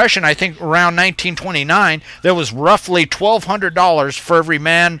Great Depression, I think around 1929, there was roughly $1,200 for every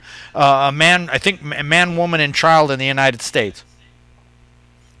man, woman, and child in the United States.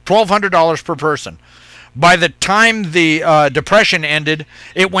 $1,200 per person. By the time the Depression ended,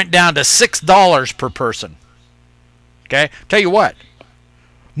 it went down to $6 per person. Okay, tell you what,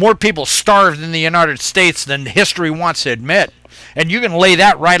 more people starved in the United States than history wants to admit. And you can lay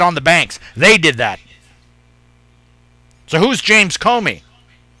that right on the banks. They did that. So who's James Comey?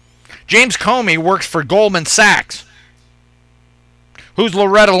 James Comey works for Goldman Sachs. Who's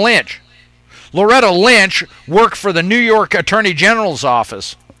Loretta Lynch? Loretta Lynch worked for the New York Attorney General's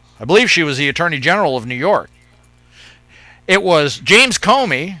office. I believe she was the Attorney General of New York. It was James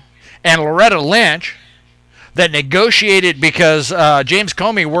Comey and Loretta Lynch that negotiated, because James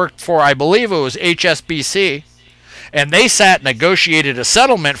Comey worked for, I believe it was HSBC, and they sat and negotiated a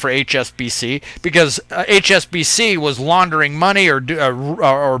settlement for HSBC because HSBC was laundering money or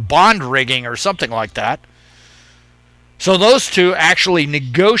bond rigging or something like that. So those two actually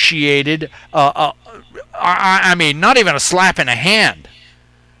negotiated, I mean, not even a slap in the hand.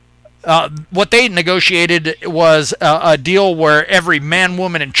 What they negotiated was a deal where every man,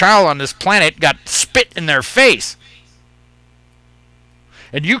 woman, and child on this planet got spit in their face.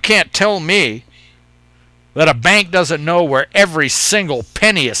 And you can't tell me that a bank doesn't know where every single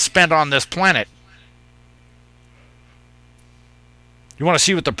penny is spent on this planet. You want to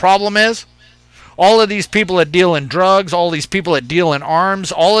see what the problem is? All of these people that deal in drugs, all these people that deal in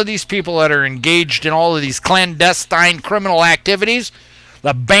arms, all of these people that are engaged in all of these clandestine criminal activities,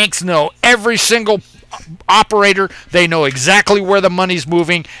 the banks know every single operator. They know exactly where the money's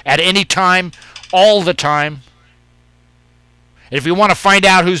moving at any time, all the time. If you want to find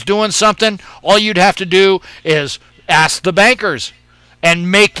out who's doing something, all you'd have to do is ask the bankers and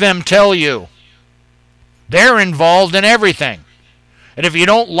make them tell you. They're involved in everything. And if you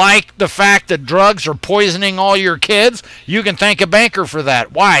don't like the fact that drugs are poisoning all your kids, you can thank a banker for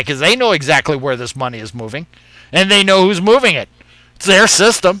that. Why? Because they know exactly where this money is moving, and they know who's moving it. It's their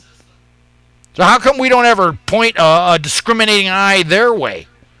system. So how come we don't ever point a discriminating eye their way?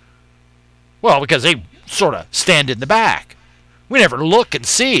 Well, because they sort of stand in the back. We never look and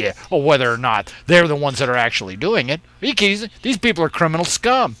see whether or not they're the ones that are actually doing it. These people are criminal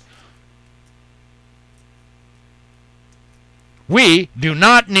scum. We do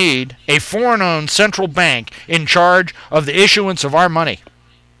not need a foreign-owned central bank in charge of the issuance of our money.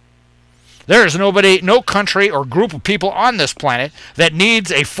 There is no country or group of people on this planet that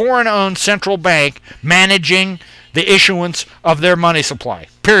needs a foreign-owned central bank managing the issuance of their money supply.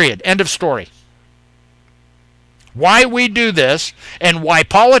 Period. End of story. Why we do this and why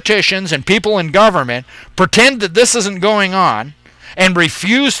politicians and people in government pretend that this isn't going on and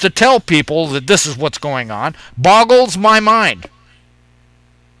refuse to tell people that this is what's going on boggles my mind.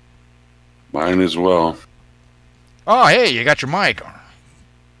 Mine as well. Oh, hey, you got your mic on.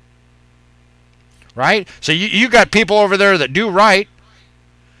 Right? So you got people over there that do right,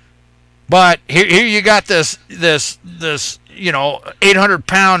 but here you got this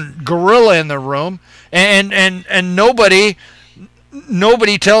 800-pound gorilla in the room, and nobody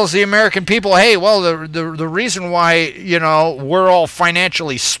nobody tells the American people, hey, well, the reason why, you know, we're all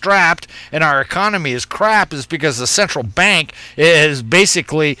financially strapped and our economy is crap is because the central bank has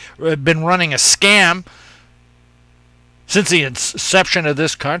basically been running a scam. Since the inception of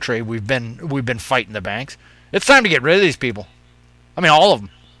this country, we've been fighting the banks. It's time to get rid of these people. I mean, all of them.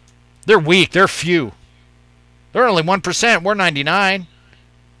 They're weak. They're few. They're only 1%. We're 99.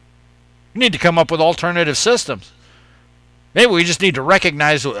 We need to come up with alternative systems. Maybe we just need to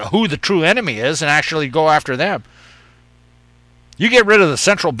recognize who the true enemy is and actually go after them. You get rid of the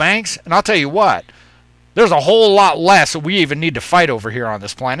central banks, and I'll tell you what, there's a whole lot less that we even need to fight over here on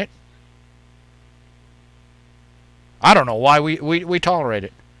this planet. I don't know why we tolerate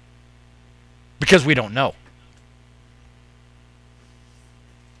it. Because we don't know.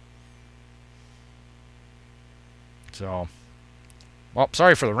 So, well,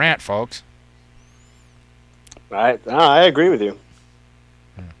 sorry for the rant, folks. I agree with you.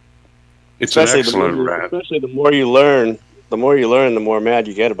 It's an excellent rant. Especially the more you learn, the more mad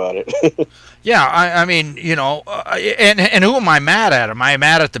you get about it. Yeah, I mean, you know, and who am I mad at? Am I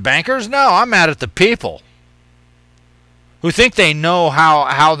mad at the bankers? No, I'm mad at the people who think they know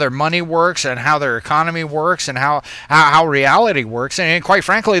how their money works and how their economy works and how reality works, and quite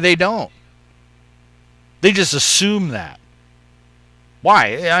frankly, they don't. They just assume that.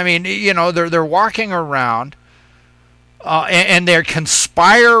 Why? I mean, you know, they're walking around and they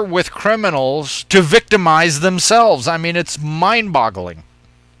conspire with criminals to victimize themselves. I mean, it's mind-boggling.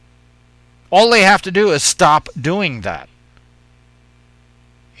 All they have to do is stop doing that.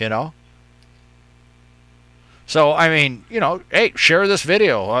 You know? So, I mean, you know, hey, share this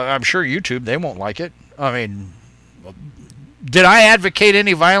video. I'm sure YouTube, they won't like it. I mean, did I advocate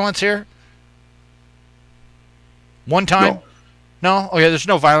any violence here? One time? No. No? Okay, there's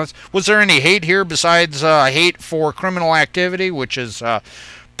no violence. Was there any hate here besides hate for criminal activity, which is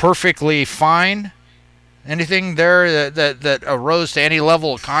perfectly fine? Anything there that arose to any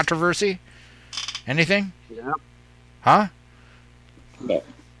level of controversy? Anything? Yeah. Huh? No.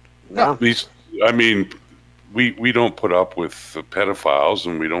 No. I mean, we don't put up with pedophiles,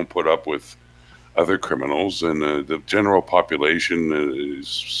 and we don't put up with other criminals, and the general population is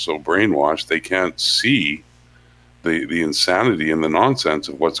so brainwashed they can't see the insanity and the nonsense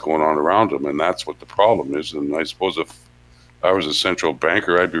of what's going on around them, and that's what the problem is. And I suppose if I was a central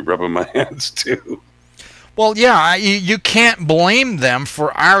banker, I'd be rubbing my hands too. Well, yeah, you can't blame them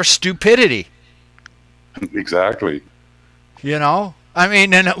for our stupidity. Exactly. You know? I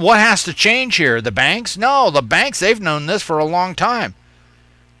mean, and what has to change here? The banks? No, the banks, they've known this for a long time.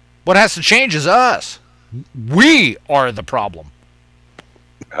 What has to change is us. We are the problem.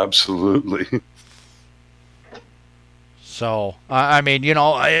 Absolutely. So, I mean, you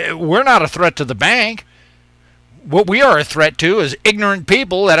know, we're not a threat to the bank. What we are a threat to is ignorant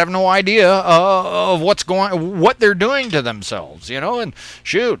people that have no idea of what they're doing to themselves, you know. And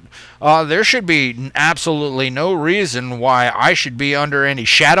shoot, there should be absolutely no reason why I should be under any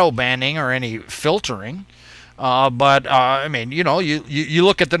shadow banning or any filtering. But I mean, you know, you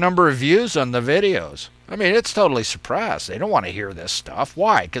look at the number of views on the videos. I mean, it's totally suppressed. They don't want to hear this stuff.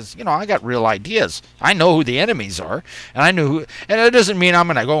 Why? Because, you know, I got real ideas. I know who the enemies are, and I know who. And it doesn't mean I'm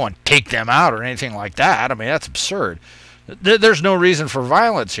going to go and take them out or anything like that. I mean, that's absurd. There's no reason for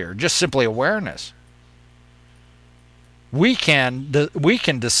violence here. Just simply awareness. We can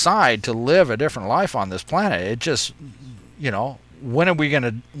decide to live a different life on this planet. It just, you know, when are we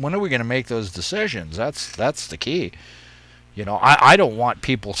gonna make those decisions? That's the key. You know, I don't want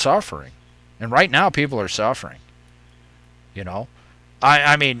people suffering. And right now, people are suffering. You know,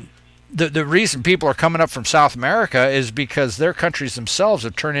 I mean, the reason people are coming up from South America is because their countries themselves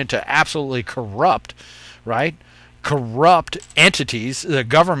have turned into absolutely corrupt, right? Corrupt entities. The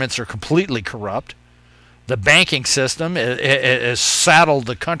governments are completely corrupt. The banking system has saddled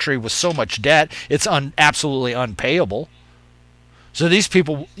the country with so much debt, it's absolutely unpayable. So these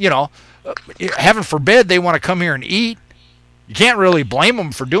people, you know, heaven forbid they want to come here and eat. You can't really blame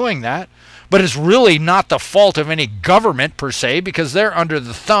them for doing that. But it's really not the fault of any government per se, because they're under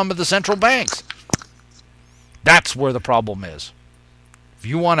the thumb of the central banks. That's where the problem is. If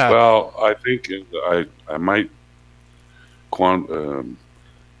you want to... Well, I think I might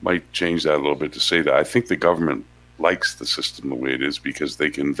change that a little bit to say that I think the government likes the system the way it is, because they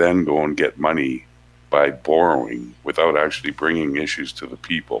can then go and get money by borrowing without actually bringing issues to the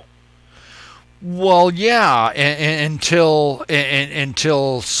people. Well, yeah, until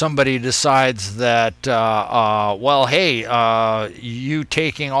somebody decides that, well, hey, you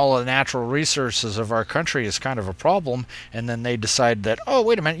taking all the natural resources of our country is kind of a problem, and then they decide that, oh,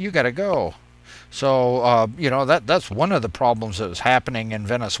 wait a minute, you got to go. So you know, that's one of the problems that was happening in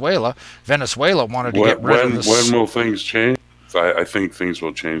Venezuela. Venezuela wanted to get rid of this. When will things change? I think things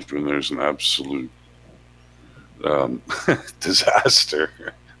will change when there's an absolute disaster,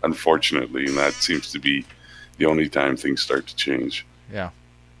 unfortunately, and that seems to be the only time things start to change. Yeah,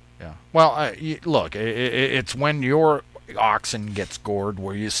 yeah. Well, look, it's when your oxen gets gored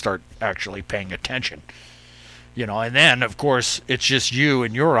where you start actually paying attention. You know, and then of course it's just you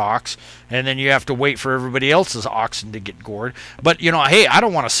and your ox, and then you have to wait for everybody else's oxen to get gored. But you know, hey, I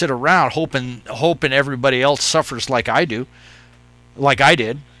don't want to sit around hoping everybody else suffers like I do, like I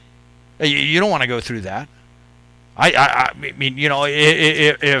did. You don't want to go through that. I mean, you know,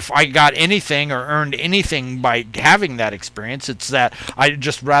 if I got anything or earned anything by having that experience, it's that I'd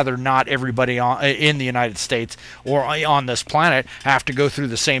just rather not everybody in the United States or on this planet have to go through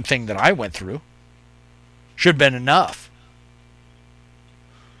the same thing that I went through. Should have been enough.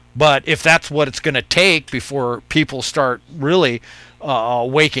 But if that's what it's going to take before people start really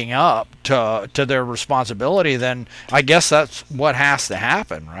waking up to their responsibility, then I guess that's what has to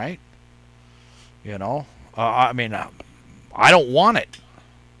happen, right? You know, I mean, I don't want it.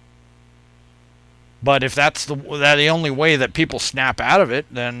 But if that's the only way that people snap out of it,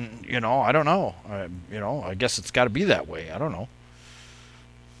 then, you know, I don't know. You know, I guess it's got to be that way. I don't know.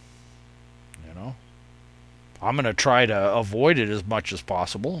 You know, I'm going to try to avoid it as much as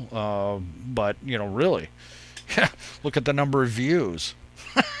possible. But, you know, really, look at the number of views.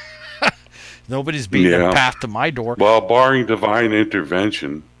 Nobody's beating a path to my door. Well, barring divine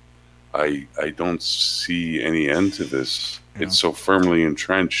intervention, I don't see any end to this. Yeah. It's so firmly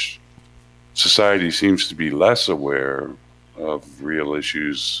entrenched. Society seems to be less aware of real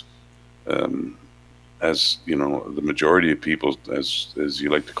issues, as you know, the majority of people, as you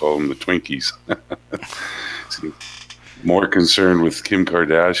like to call them, the Twinkies, more concerned with Kim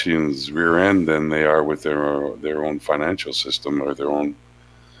Kardashian's rear end than they are with their own financial system or their own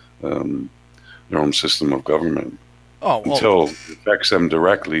system of government. Oh, well, until it affects them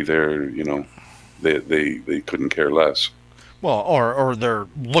directly, they're, you know, they couldn't care less. Well, or they're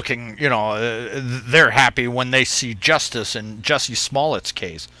looking, you know, they're happy when they see justice in Jussie Smollett's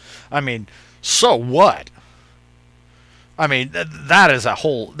case. I mean, so what? I mean, that is a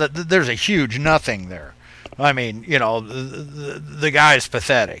whole, there's a huge nothing there. I mean, you know, the guy is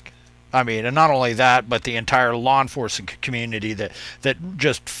pathetic. I mean, and not only that, but the entire law enforcement community that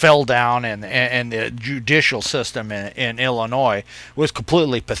just fell down, and the judicial system in Illinois was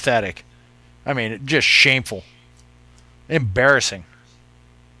completely pathetic. I mean, just shameful, embarrassing,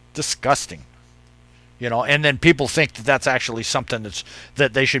 disgusting. You know, and then people think that that's actually something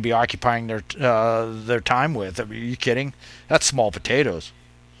that they should be occupying their time with. I mean, are you kidding? That's small potatoes.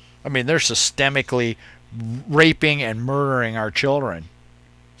 I mean, they're systemically raping and murdering our children.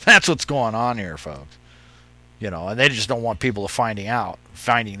 That's what's going on here, folks. You know, and they just don't want people to finding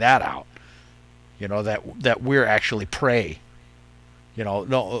that out. You know, that we're actually prey. You know,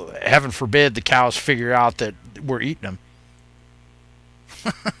 no, heaven forbid the cows figure out that we're eating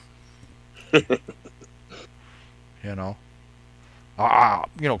them. You know,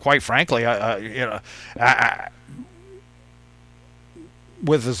 you know, quite frankly,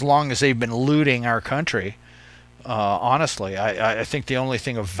 with as long as they've been looting our country. Honestly, I think the only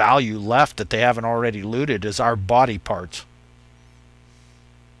thing of value left that they haven't already looted is our body parts.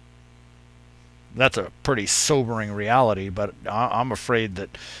 That's a pretty sobering reality, but I'm afraid that,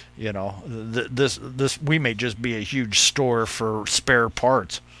 you know, we may just be a huge store for spare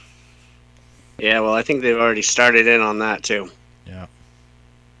parts. Yeah, well, I think they've already started in on that too. Yeah.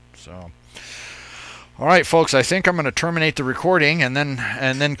 So. All right, folks, I think I'm going to terminate the recording and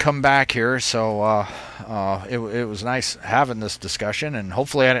then come back here. So it was nice having this discussion, and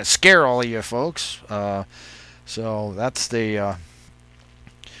hopefully I didn't scare all of you folks. So that's the,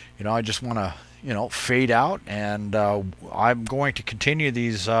 you know, I just want to, you know, fade out, and I'm going to continue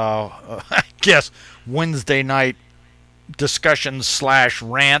these, I guess, Wednesday night discussions /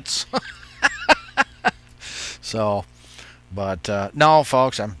 rants. So, but no,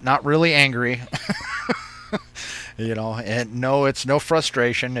 folks, I'm not really angry. You know, and no, it's no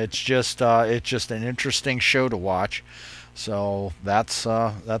frustration. It's just an interesting show to watch. So that's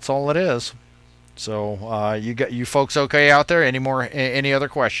all it is. So you folks okay out there? Any other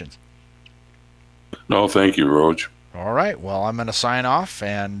questions? No, thank you, Roage. All right. Well, I'm going to sign off,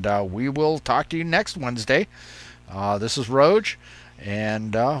 and we will talk to you next Wednesday. This is Roage,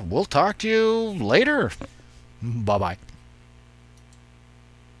 and we'll talk to you later. Bye-bye.